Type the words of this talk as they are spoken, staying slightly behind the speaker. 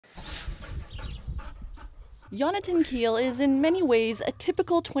Jonathan Kiel is in many ways a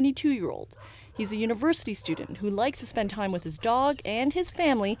typical 22-year-old. He's a university student who likes to spend time with his dog and his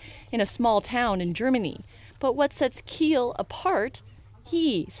family in a small town in Germany. But what sets Kiel apart,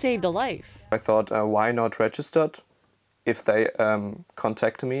 he saved a life. I thought, why not registered? If they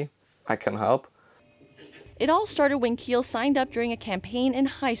contact me, I can help. It all started when Kiel signed up during a campaign in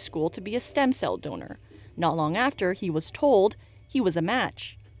high school to be a stem cell donor. Not long after, he was told he was a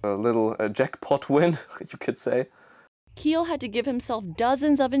match. A little jackpot win, you could say. Kiel had to give himself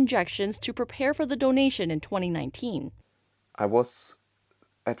dozens of injections to prepare for the donation in 2019. I was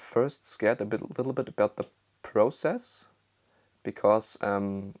at first scared a little bit about the process because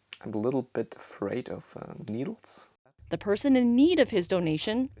I'm a little bit afraid of needles. The person in need of his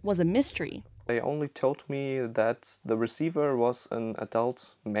donation was a mystery. They only told me that the receiver was an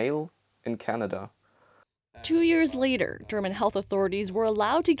adult male in Canada. 2 years later, German health authorities were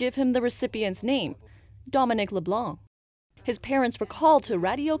allowed to give him the recipient's name, Dominic Leblanc. His parents recalled to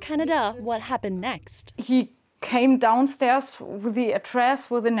Radio Canada what happened next. He came downstairs with the address,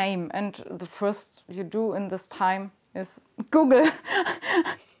 with the name, and the first you do in this time is Google.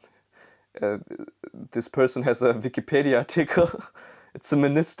 This person has a Wikipedia article. It's a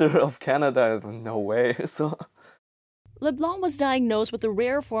minister of Canada. No way. So Leblanc was diagnosed with a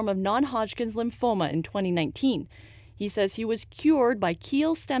rare form of non-Hodgkin's lymphoma in 2019. He says he was cured by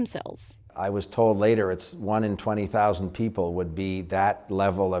Kiel stem cells. I was told later it's 1 in 20,000 people would be that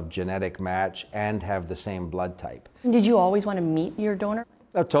level of genetic match and have the same blood type. Did you always want to meet your donor?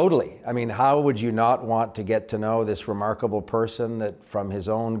 Oh, totally. I mean, how would you not want to get to know this remarkable person that from his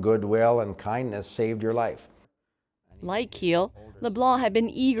own goodwill and kindness saved your life? Like Kiel, Leblanc had been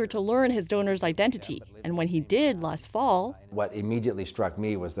eager to learn his donor's identity, and when he did last fall... What immediately struck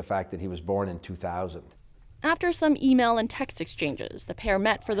me was the fact that he was born in 2000. After some email and text exchanges, the pair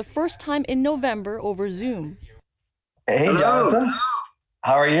met for the first time in November over Zoom. Hey, Hello. Jonathan.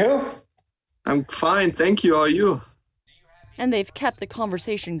 How are you? I'm fine, thank you. How are you? And they've kept the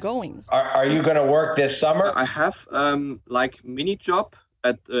conversation going. Are you going to work this summer? I have like mini job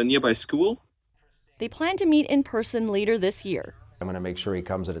at a nearby school. They plan to meet in person later this year. I'm going to make sure he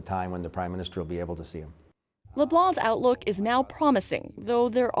comes at a time when the Prime Minister will be able to see him. Leblanc's outlook is now promising, though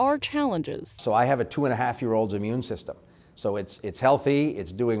there are challenges. So I have a 2.5-year-old's immune system. So it's healthy,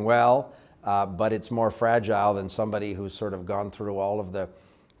 it's doing well, but it's more fragile than somebody who's sort of gone through all of the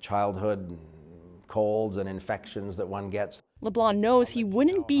childhood colds and infections that one gets. Leblanc knows he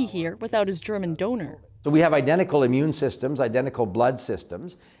wouldn't be here without his German donor. So we have identical immune systems, identical blood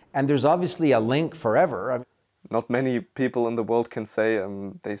systems, and there's obviously a link forever. not many people in the world can say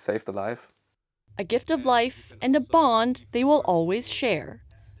they saved a life. A gift of life and a bond they will always share.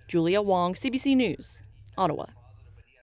 Julia Wong, CBC News, Ottawa.